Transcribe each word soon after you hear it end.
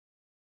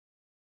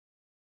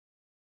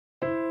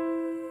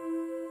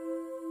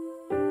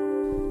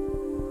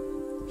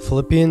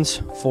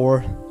Philippians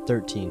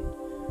 4:13.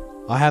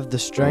 I have the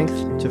strength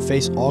to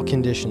face all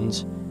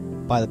conditions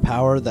by the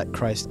power that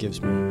Christ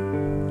gives me.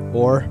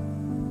 Or,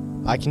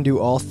 I can do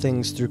all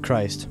things through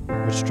Christ,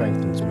 which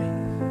strengthens me.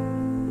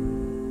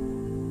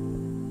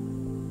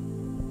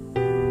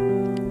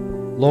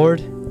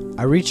 Lord,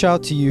 I reach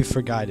out to you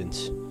for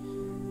guidance.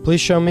 Please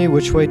show me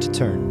which way to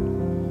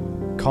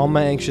turn. Calm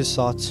my anxious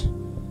thoughts.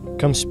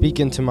 Come speak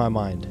into my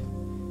mind.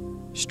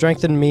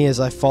 Strengthen me as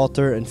I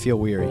falter and feel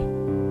weary.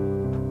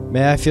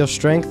 May I feel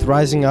strength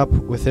rising up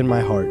within my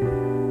heart.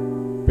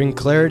 Bring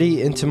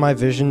clarity into my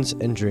visions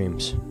and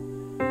dreams.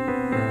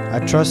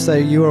 I trust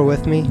that you are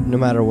with me no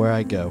matter where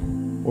I go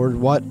or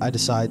what I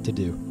decide to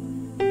do.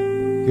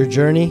 Your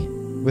journey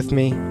with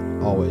me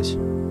always.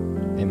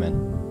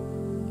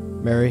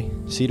 Amen. Mary,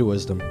 seat of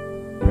wisdom,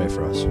 pray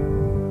for us.